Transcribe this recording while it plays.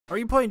Are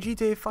you playing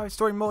GTA 5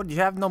 story mode? You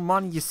have no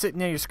money, you're sitting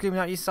there, you're screaming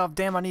at yourself,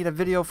 damn, I need a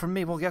video from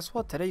me. Well, guess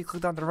what? Today you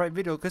clicked on the right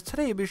video, because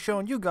today I'll be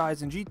showing you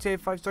guys in GTA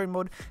 5 story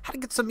mode how to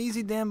get some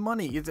easy damn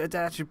money. It's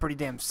actually pretty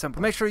damn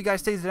simple. Make sure you guys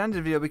stay to the end of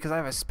the video, because I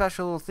have a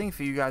special little thing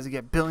for you guys to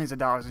get billions of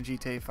dollars in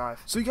GTA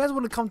 5. So you guys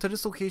want to come to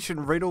this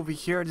location right over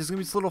here. There's going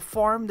to be this little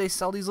farm. They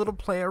sell these little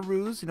plant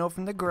roos, you know,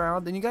 from the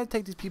ground. And you got to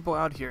take these people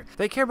out here.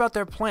 They care about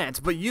their plants,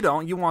 but you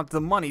don't. You want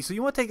the money. So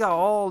you want to take out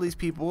all these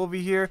people over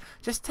here.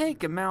 Just take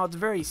them out. It's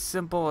very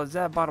simple as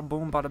that. Bada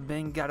boom, bada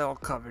bing. Got it all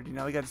covered. You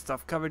know, we got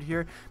stuff covered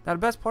here. Now the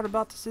best part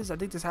about this is I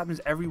think this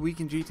happens every week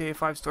in GTA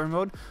 5 story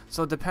mode,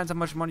 so it depends how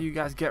much money you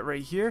guys get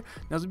right here.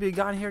 Now there's gonna be a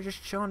guy in here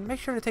just chilling. Make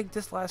sure to take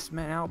this last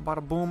man out.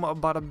 Bada boom,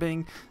 bada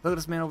bing. Look at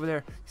this man over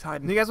there, he's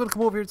hiding. You guys want to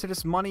come over here to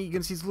this money, you're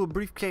gonna see this little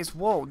briefcase.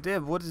 Whoa,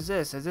 Div, what is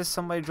this? Is this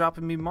somebody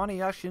dropping me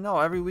money? Actually no,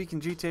 every week in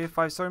GTA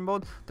 5 story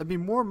mode there'll be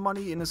more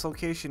money in this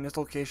location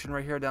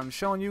right here that I'm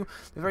showing you.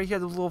 Right here,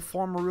 the little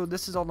farmer rule,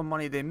 this is all the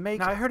money they make.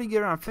 Now I heard you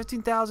get around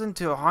 15,000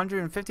 to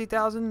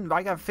 150,000.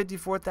 I got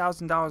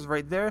 $54,000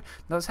 right there.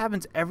 Now this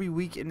happens every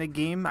week in the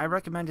game. I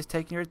recommend just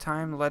taking your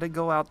time, let it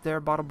go out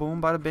there. Bada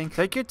boom, bada bing.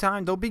 Take your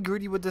time, don't be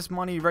greedy with this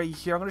money right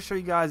here. I'm gonna show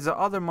you guys the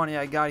other money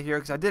I got here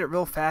because I did it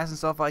real fast and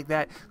stuff like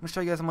that. I'm gonna show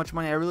you guys how much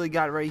money I really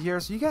got right here,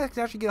 so you guys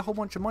can actually get a whole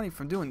bunch of money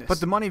from doing this. But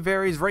the money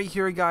varies right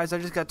here, guys. I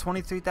just got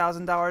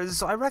 $23,000,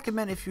 so I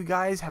recommend if you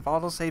guys have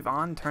autosave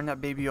on, turn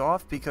that baby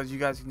off, because you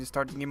guys can just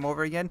start the game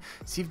over again,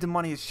 see if the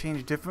money has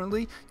changed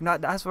differently. You know,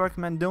 that's what I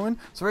recommend doing.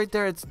 So right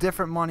there, it's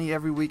different money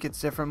every week. It's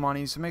different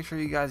money, so make sure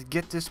you guys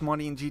get this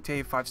money in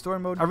GTA 5 story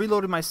mode. I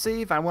reloaded my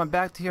save. I went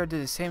back to here,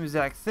 did the same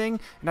exact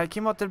thing, and I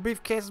came out to the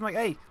briefcase. I'm like,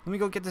 hey, let me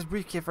go get this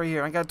briefcase right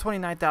here. I got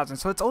 29,000.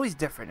 So it's always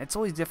different. It's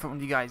always different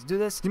when you guys do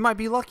this. You might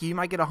be lucky. You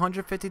might get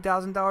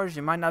 $150,000.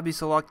 You might not be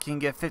so lucky and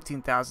get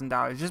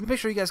 $15,000. Just make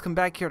sure you guys come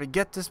back here to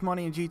get this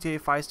money in GTA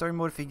 5 story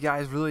mode if you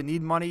guys really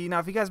need money. Now,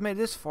 if you guys made it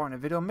this far in the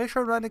video, make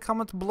sure to write in the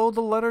comments below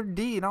the letter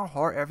D, and I'll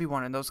heart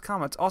everyone in those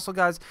comments. Also,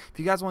 guys, if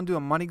you guys want to do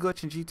a money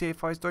glitch in GTA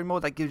 5 story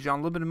mode that gives you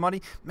unlimited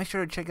money, make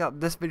sure to check out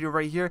this video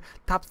right here.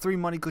 Top 3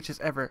 money glitches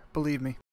ever. Believe me.